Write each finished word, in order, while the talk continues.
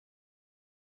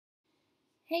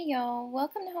Hey y'all,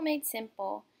 welcome to Homemade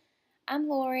Simple. I'm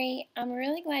Lori. I'm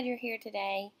really glad you're here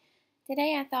today.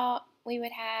 Today I thought we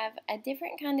would have a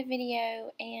different kind of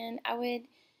video and I would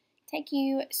take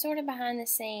you sort of behind the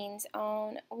scenes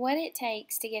on what it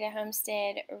takes to get a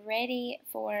homestead ready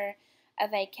for a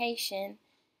vacation.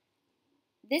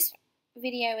 This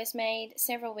video was made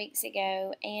several weeks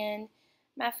ago and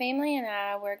my family and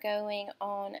I were going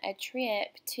on a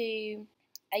trip to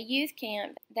a youth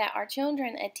camp that our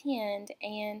children attend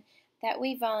and that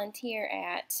we volunteer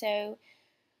at. So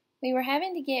we were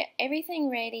having to get everything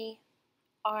ready,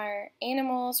 our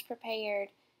animals prepared.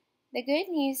 The good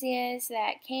news is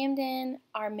that Camden,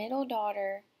 our middle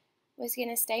daughter, was going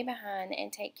to stay behind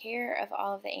and take care of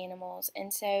all of the animals.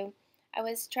 And so I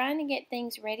was trying to get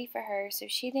things ready for her so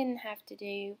she didn't have to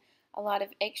do a lot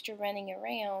of extra running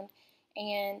around,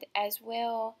 and as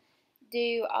well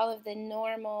do all of the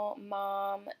normal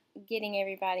mom getting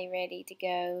everybody ready to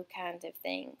go kind of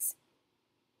things.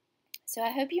 So I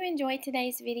hope you enjoyed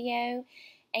today's video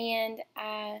and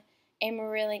I am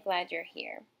really glad you're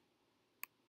here.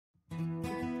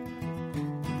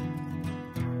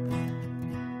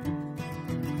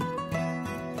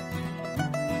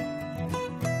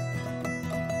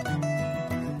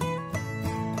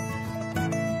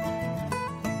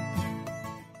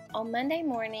 On Monday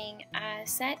morning, I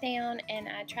sat down and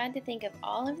I tried to think of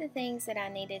all of the things that I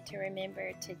needed to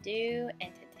remember to do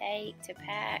and to take, to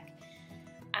pack.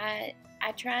 I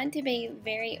tried to be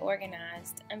very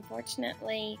organized.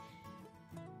 Unfortunately,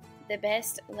 the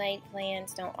best laid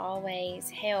plans don't always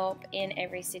help in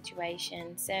every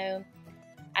situation. So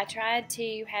I tried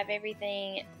to have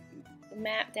everything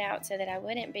mapped out so that I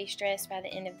wouldn't be stressed by the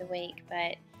end of the week,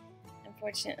 but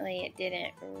unfortunately it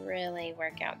didn't really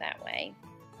work out that way.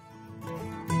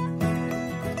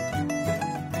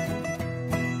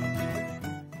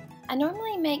 I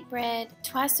normally make bread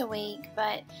twice a week,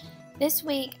 but this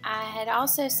week I had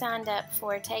also signed up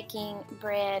for taking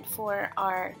bread for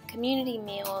our community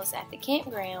meals at the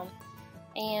campground,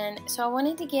 and so I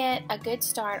wanted to get a good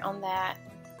start on that.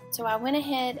 So I went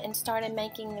ahead and started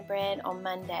making the bread on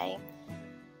Monday.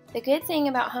 The good thing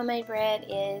about homemade bread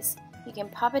is you can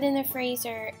pop it in the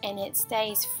freezer and it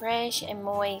stays fresh and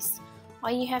moist.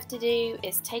 All you have to do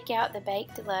is take out the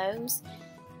baked loaves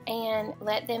and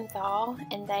let them thaw,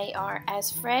 and they are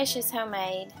as fresh as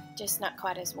homemade, just not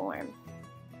quite as warm.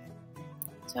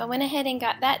 So I went ahead and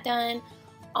got that done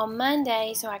on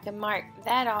Monday so I could mark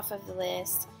that off of the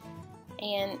list,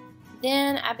 and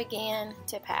then I began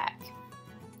to pack.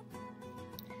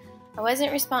 I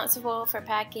wasn't responsible for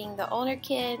packing the older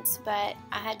kids, but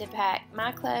I had to pack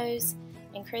my clothes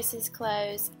and Chris's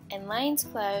clothes and Lane's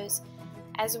clothes,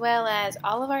 as well as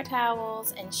all of our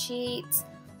towels and sheets,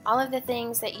 all of the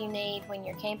things that you need when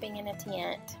you're camping in a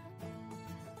tent.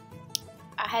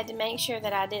 I had to make sure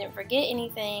that I didn't forget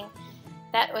anything.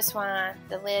 That was why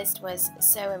the list was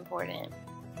so important.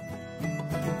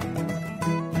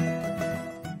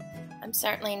 I'm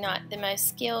certainly not the most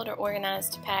skilled or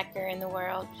organized packer in the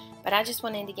world, but I just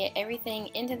wanted to get everything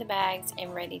into the bags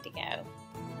and ready to go.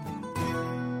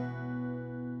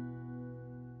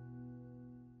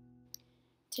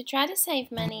 To try to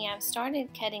save money, I've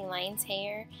started cutting Lane's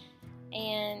hair,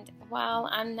 and while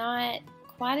I'm not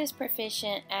quite as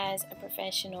proficient as a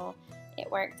professional,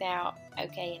 it worked out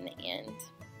okay in the end.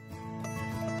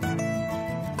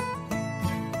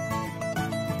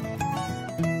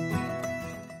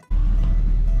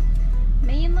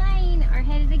 Me and Lane are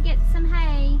headed to get some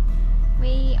hay.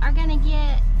 We are going to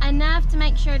get enough to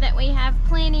make sure that we have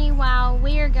plenty while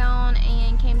we're gone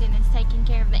and Camden is taking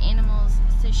care of the animals,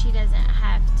 so she doesn't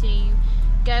have to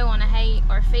go on a hay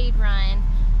or feed run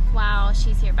while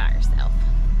she's here by herself.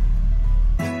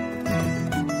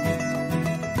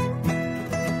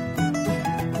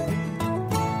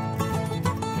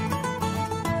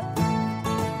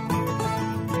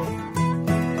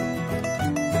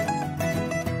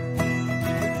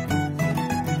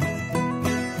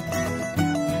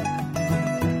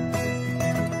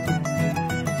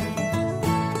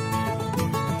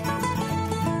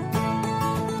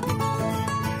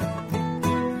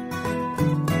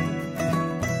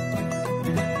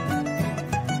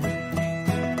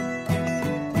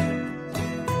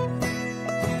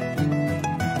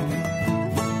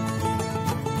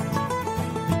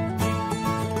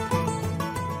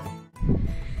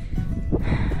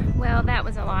 Well, that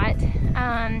was a lot.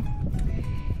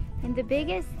 And the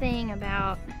biggest thing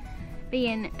about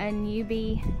being a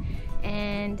newbie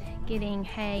and getting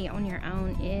hay on your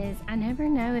own is I never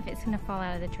know if it's going to fall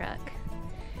out of the truck.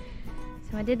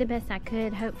 So I did the best I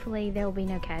could. Hopefully there will be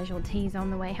no casualties on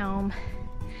the way home.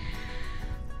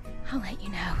 I'll let you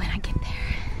know when I get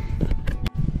there.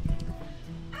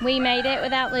 We made it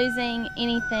without losing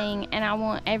anything, and I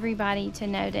want everybody to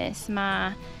notice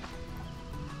my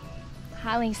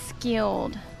highly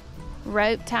skilled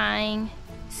rope tying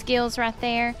skills right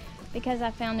there, because I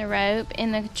found a rope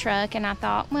in the truck and I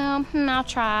thought, well, I'll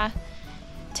try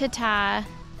to tie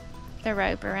the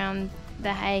rope around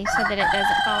the hay so that it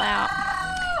doesn't fall out.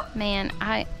 Man,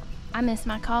 I miss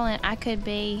my calling. I could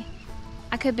be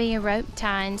a rope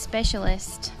tying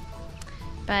specialist,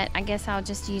 but I guess I'll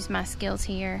just use my skills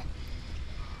here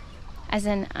as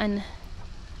a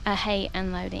hay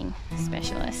unloading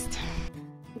specialist.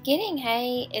 Getting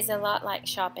hay is a lot like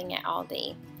shopping at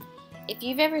Aldi. If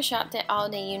you've ever shopped at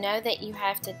Aldi, you know that you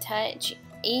have to touch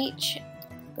each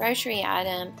grocery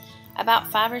item about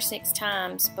 5 or 6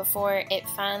 times before it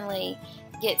finally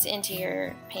gets into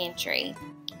your pantry.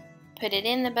 Put it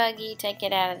in the buggy, take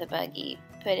it out of the buggy.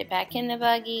 Put it back in the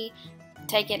buggy,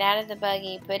 take it out of the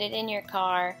buggy, put it in your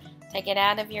car, take it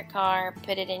out of your car,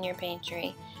 put it in your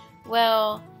pantry.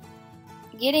 Well,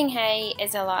 getting hay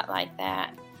is a lot like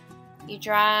that. You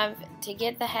drive to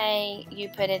get the hay, you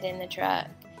put it in the truck,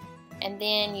 and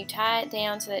then you tie it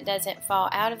down so that it doesn't fall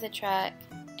out of the truck,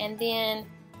 and then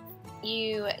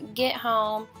you get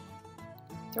home,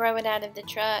 throw it out of the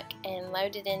truck, and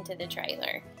load it into the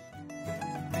trailer.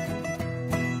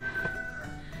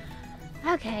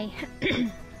 Okay,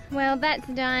 well, that's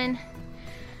done.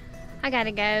 I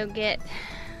gotta go get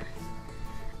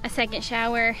a second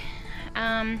shower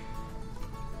and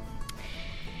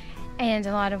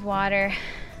a lot of water.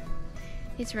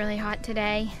 It's really hot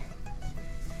today.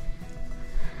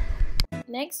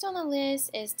 Next on the list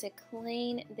is to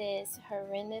clean this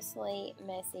horrendously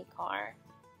messy car.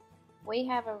 We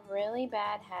have a really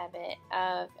bad habit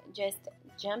of just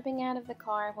jumping out of the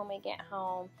car when we get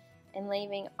home and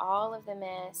leaving all of the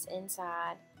mess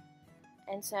inside.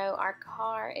 And so our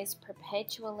car is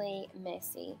perpetually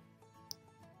messy.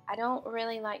 I don't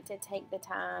really like to take the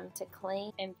time to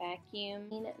clean and vacuum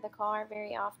the car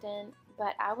very often,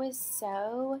 but I was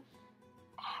so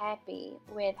happy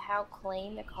with how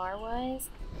clean the car was,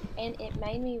 and it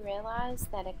made me realize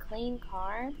that a clean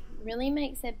car really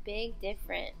makes a big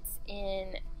difference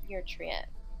in your trip.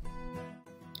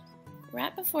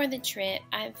 Right before the trip,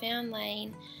 I found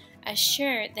Lane a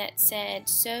shirt that said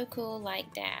 "So cool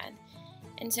like Dad,"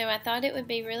 and so I thought it would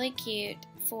be really cute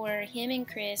for him and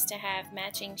Chris to have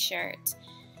matching shirts.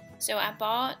 So I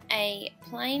bought a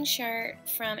plain shirt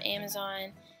from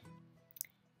Amazon,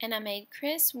 and I made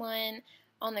Chris one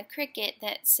on the Cricut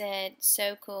that said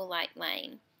 "So cool like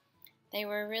Lane." They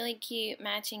were really cute,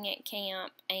 matching at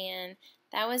camp, and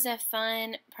that was a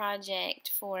fun project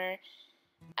for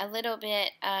a little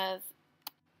bit of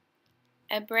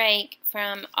a break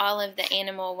from all of the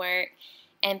animal work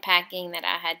and packing that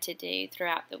I had to do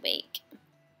throughout the week.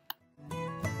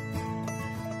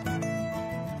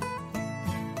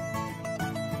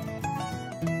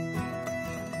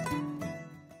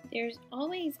 There's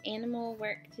always animal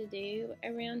work to do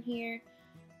around here,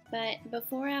 but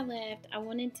before I left, I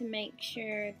wanted to make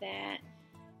sure that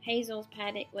Hazel's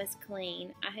paddock was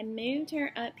clean. I had moved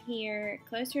her up here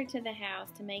closer to the house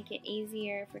to make it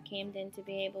easier for Camden to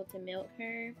be able to milk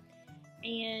her,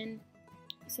 and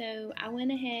so I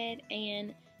went ahead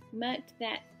and mucked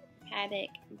that paddock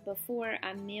before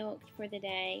I milked for the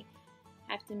day.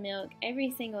 I have to milk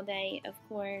every single day, of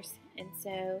course, and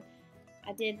so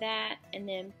I did that and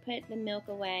then put the milk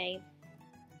away.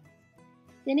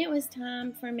 Then it was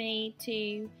time for me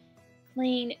to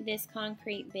clean this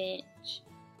concrete bench.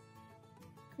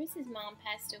 Chris's mom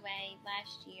passed away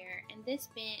last year, and this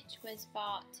bench was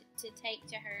bought to take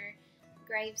to her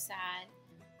graveside.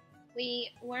 We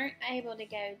weren't able to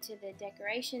go to the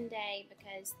decoration day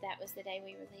because that was the day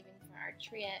we were leaving for our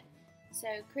trip. So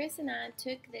Chris and I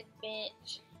took the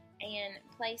bench and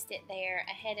placed it there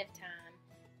ahead of time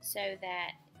so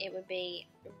that it would be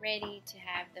ready to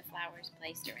have the flowers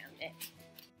placed around it.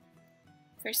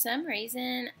 For some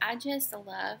reason, I just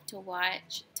love to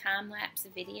watch time-lapse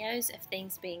videos of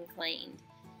things being cleaned.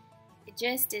 It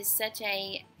just is such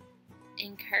a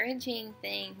encouraging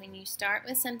thing when you start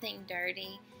with something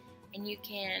dirty and you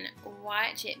can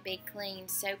watch it be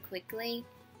cleaned so quickly,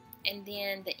 and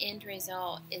then the end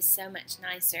result is so much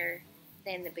nicer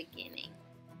than the beginning.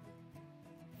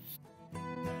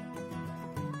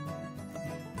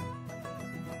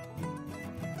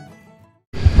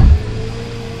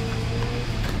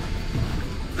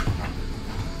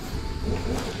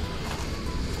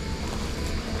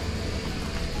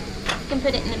 You can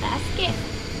put it in the basket.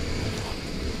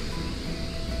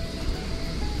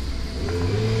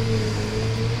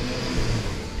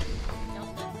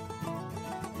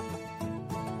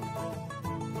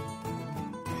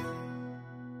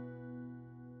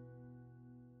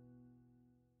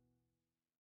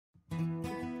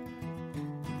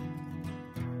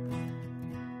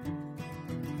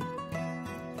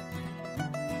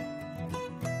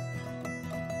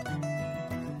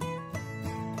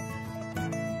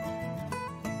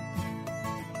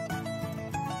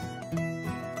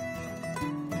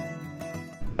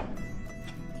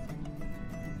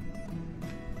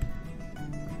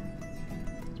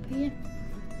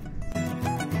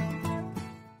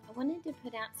 to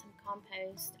put out some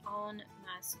compost on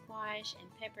my squash and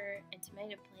pepper and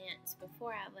tomato plants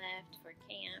before I left for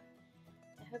camp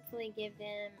to hopefully give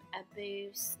them a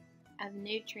boost of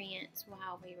nutrients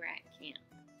while we were at camp.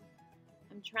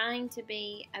 I'm trying to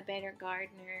be a better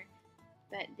gardener,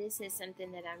 but this is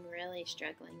something that I'm really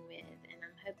struggling with, and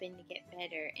I'm hoping to get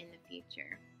better in the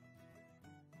future.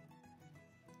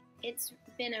 It's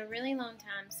been a really long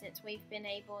time since we've been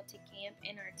able to camp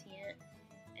in our tent,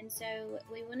 and so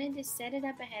we wanted to set it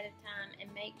up ahead of time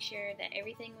and make sure that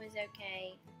everything was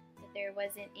okay, that there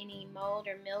wasn't any mold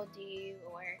or mildew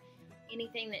or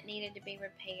anything that needed to be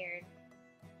repaired,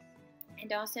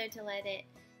 and also to let it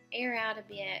air out a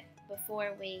bit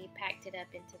before we packed it up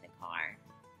into the car.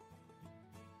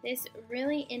 This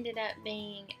really ended up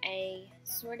being a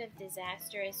sort of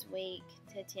disastrous week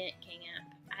to tent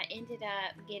camp. I ended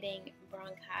up getting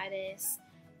bronchitis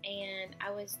and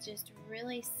I was just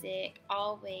really sick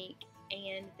all week,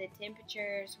 and the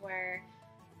temperatures were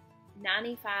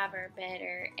 95 or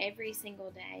better every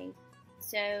single day.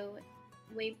 So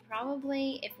we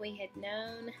probably, if we had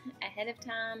known ahead of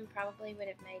time, probably would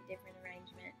have made different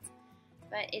arrangements.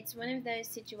 But it's one of those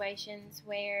situations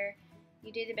where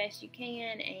you do the best you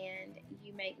can and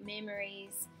you make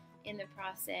memories in the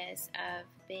process of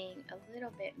being a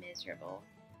little bit miserable.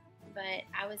 But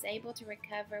I was able to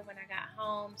recover when I got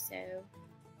home, so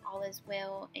all is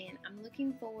well, and I'm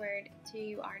looking forward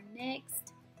to our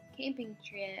next camping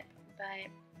trip,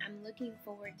 but I'm looking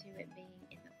forward to it being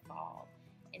in the fall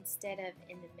instead of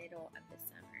in the middle of the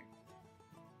summer.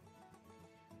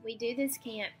 We do this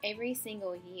camp every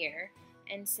single year,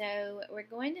 and so we're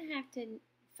going to have to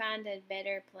find a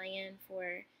better plan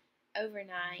for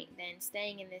overnight than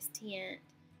staying in this tent.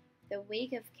 The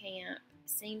week of camp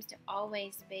seems to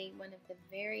always be one of the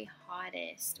very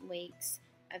hottest weeks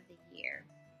of the year.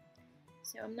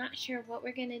 So I'm not sure what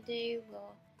we're going to do.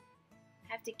 We'll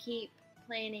have to keep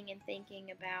planning and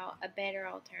thinking about a better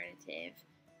alternative.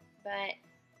 But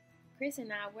Chris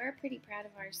and I, we're pretty proud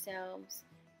of ourselves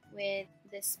with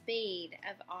the speed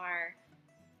of our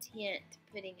tent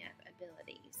putting up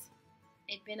abilities.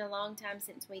 It'd been a long time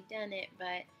since we'd done it,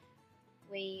 but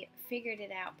we figured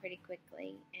it out pretty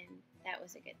quickly, and that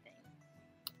was a good thing.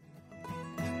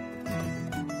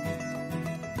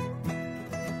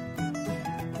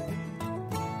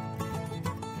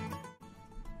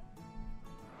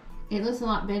 It looks a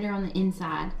lot better on the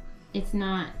inside. It's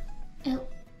not.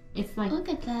 It's like. Look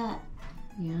at that.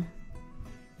 Yeah.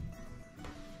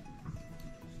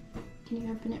 Can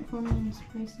you open it for me and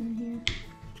spray some here?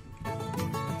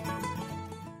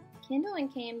 Kendall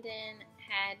and Camden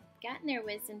had gotten their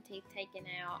wisdom teeth taken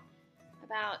out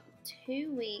about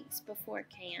 2 weeks before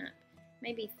camp,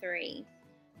 maybe 3,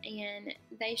 and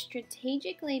they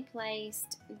strategically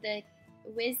placed the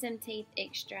wisdom teeth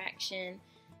extraction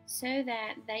so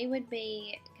that they would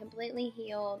be completely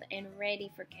healed and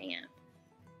ready for camp.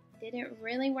 Didn't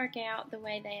really work out the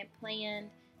way they had planned,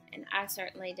 and I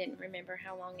certainly didn't remember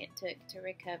how long it took to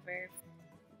recover.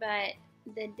 But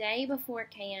the day before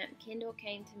camp, Kendall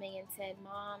came to me and said,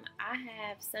 "Mom, I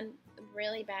have some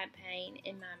really bad pain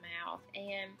in my mouth."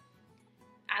 And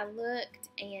I looked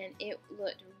and it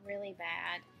looked really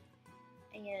bad.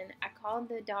 And I called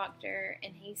the doctor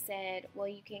and he said, "Well,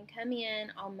 you can come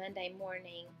in on Monday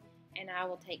morning and I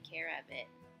will take care of it."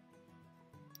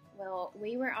 Well,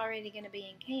 we were already going to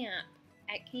be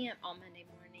at camp on Monday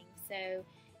morning. So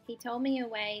he told me a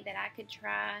way that I could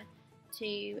try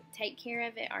to take care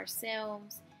of it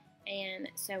ourselves. And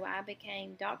so I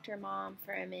became Dr. Mom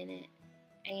for a minute,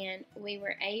 and we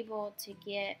were able to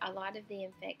get a lot of the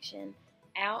infection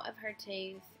out of her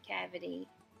tooth cavity,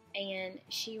 and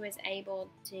she was able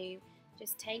to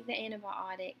just take the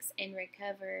antibiotics and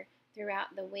recover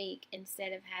throughout the week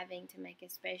instead of having to make a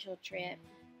special trip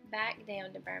back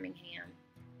down to Birmingham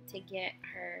to get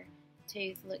her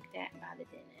tooth looked at by the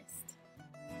dentist.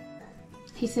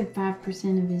 He said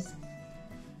 5% of his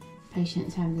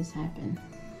patients have this happen.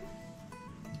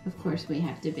 Of course, we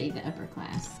have to be the upper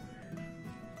class.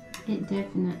 It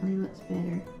definitely looks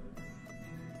better.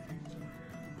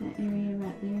 That area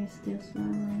right there is still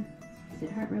swelling. Does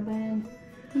it hurt real bad?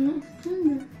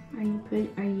 Mm-hmm.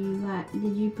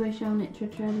 Did you push on it to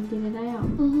try to get it out?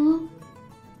 Mm-hmm.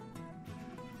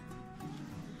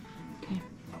 Okay.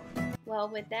 Well,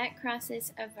 with that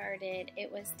crisis averted,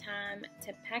 it was time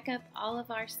to pack up all of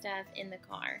our stuff in the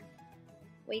car.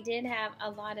 We did have a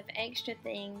lot of extra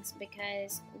things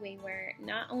because we were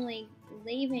not only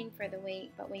leaving for the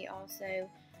week, but we also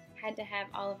had to have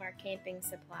all of our camping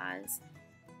supplies.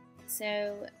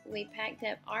 So we packed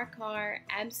up our car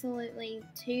absolutely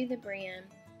to the brim,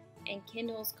 and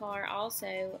Kendall's car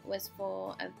also was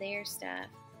full of their stuff.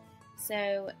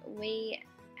 So we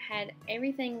had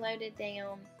everything loaded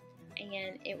down,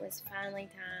 and it was finally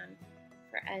time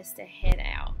for us to head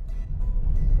out.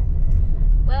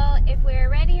 Well, if we're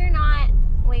ready or not,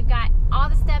 we've got all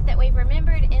the stuff that we've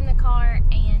remembered in the car,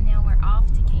 and now we're off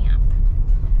to camp.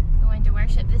 Going to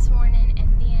worship this morning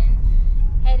and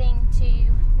then heading to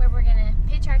where we're gonna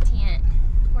pitch our tent.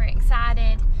 We're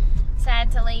excited,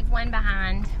 sad to leave one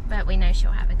behind, but we know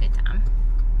she'll have a good time.